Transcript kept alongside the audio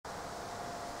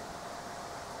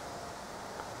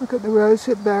Look at the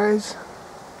rosehip berries.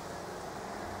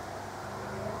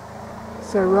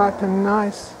 So ripe and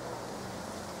nice.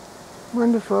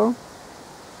 Wonderful.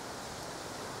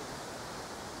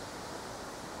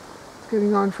 It's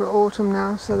getting on for autumn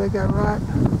now, so they get ripe.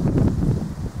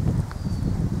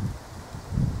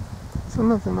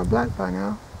 Some of them are black by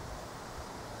now.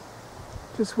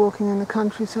 Just walking in the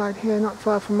countryside here, not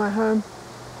far from my home.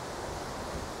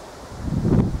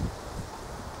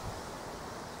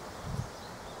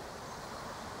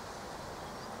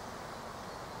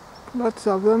 Lots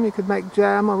of them. You could make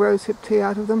jam or rosehip tea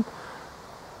out of them.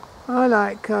 I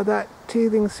like that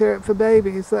teething syrup for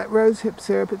babies, that rosehip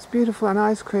syrup. It's beautiful on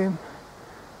ice cream.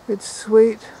 It's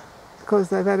sweet because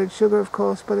they've added sugar, of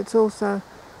course, but it's also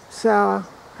sour.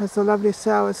 Has a lovely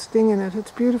sour sting in it.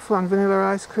 It's beautiful on vanilla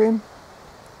ice cream.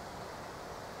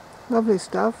 Lovely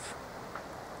stuff.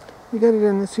 You get it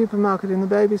in the supermarket in the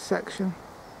baby section.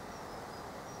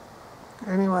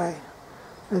 Anyway,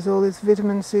 there's all this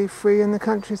vitamin C free in the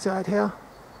countryside here.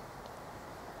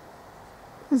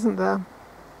 Isn't there?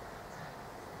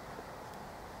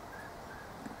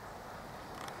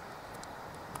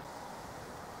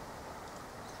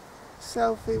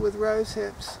 Selfie with rose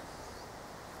hips.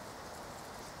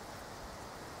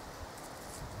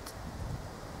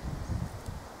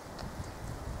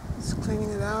 Just cleaning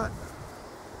it out.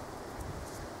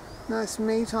 Nice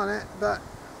meat on it, but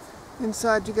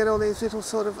inside you get all these little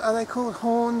sort of, are they called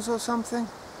horns or something?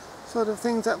 Sort of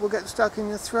things that will get stuck in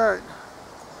your throat.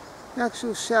 The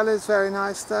actual shell is very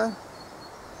nice though.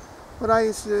 What I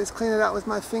used to do is clean it out with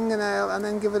my fingernail and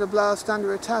then give it a blast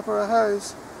under a tap or a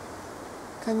hose.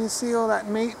 Can you see all that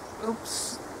meat?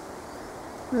 Oops.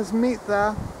 There's meat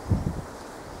there.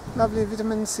 Lovely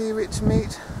vitamin C rich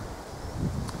meat.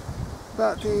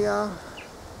 But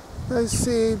those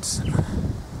seeds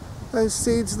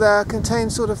there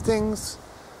contain sort of things,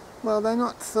 well, they're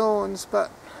not thorns, but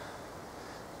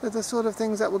they're the sort of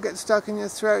things that will get stuck in your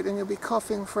throat and you'll be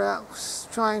coughing for hours,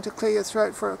 trying to clear your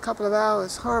throat for a couple of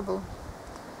hours. Horrible.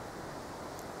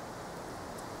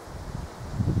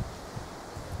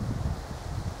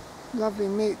 Lovely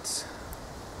meats.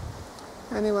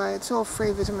 Anyway, it's all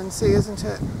free vitamin C, isn't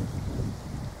it?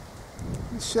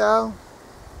 The shell.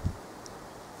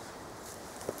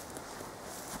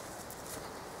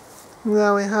 And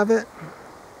there we have it.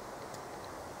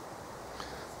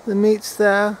 The meat's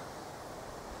there.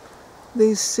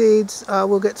 These seeds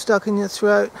will get stuck in your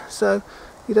throat, so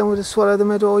you don't want to swallow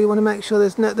them at all. You want to make sure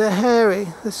there's no, they're hairy.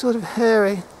 They're sort of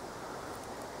hairy.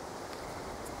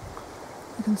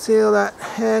 You can see all that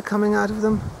hair coming out of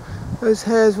them. Those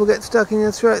hairs will get stuck in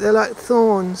your throat. They're like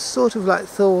thorns, sort of like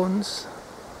thorns.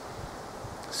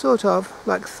 Sort of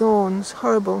like thorns.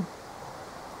 Horrible.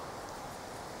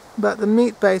 But the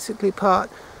meat basically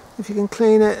part, if you can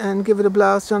clean it and give it a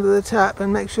blast under the tap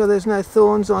and make sure there's no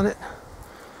thorns on it.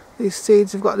 These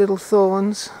seeds have got little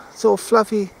thorns. It's all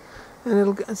fluffy and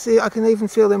it'll, see, I can even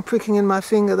feel them pricking in my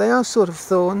finger. They are sort of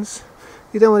thorns.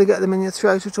 You don't want to get them in your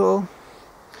throat at all.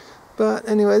 But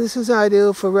anyway, this is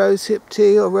ideal for rosehip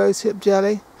tea or rosehip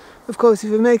jelly. Of course,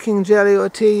 if you're making jelly or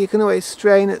tea, you can always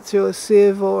strain it through a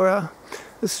sieve or a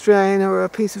strainer or a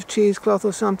piece of cheesecloth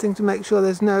or something to make sure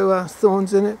there's no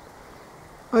thorns in it.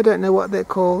 I don't know what they're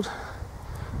called,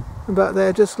 but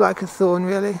they're just like a thorn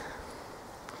really,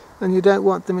 and you don't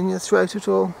want them in your throat at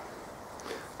all.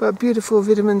 But beautiful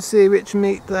vitamin C rich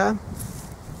meat there.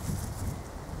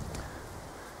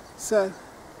 So,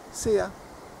 see ya.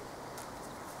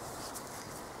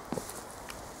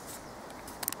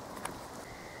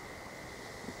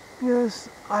 Yes,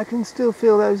 I can still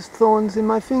feel those thorns in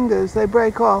my fingers. They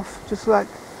break off, just like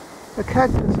a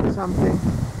cactus or something.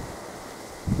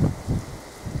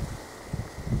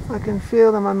 I can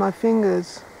feel them on my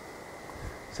fingers.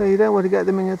 So you don't want to get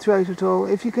them in your throat at all.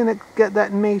 If you can get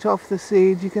that meat off the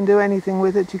seeds, you can do anything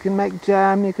with it. You can make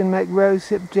jam, you can make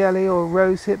rosehip jelly or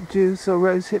rosehip juice or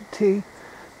rosehip tea.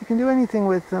 You can do anything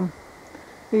with them.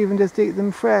 Even just eat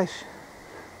them fresh.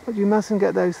 But you mustn't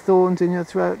get those thorns in your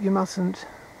throat. You mustn't.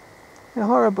 They're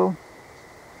horrible.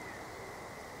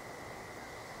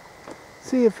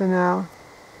 See you for now.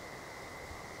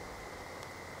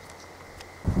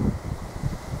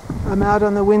 I'm out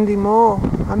on the windy moor.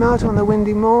 I'm out on the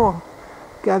windy moor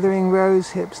gathering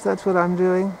rose hips. That's what I'm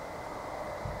doing.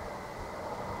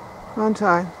 Aren't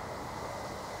I?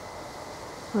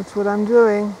 That's what I'm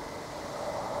doing.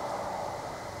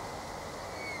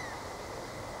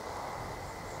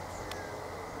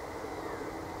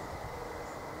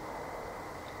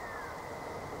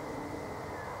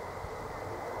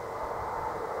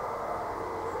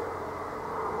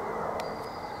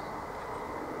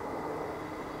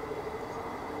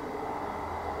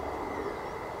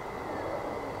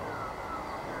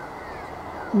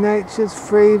 Nature's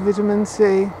free vitamin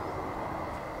C.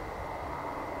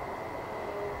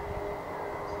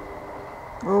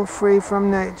 All free from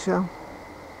nature.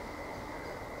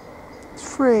 It's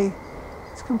free.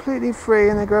 It's completely free,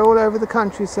 and they grow all over the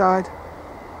countryside.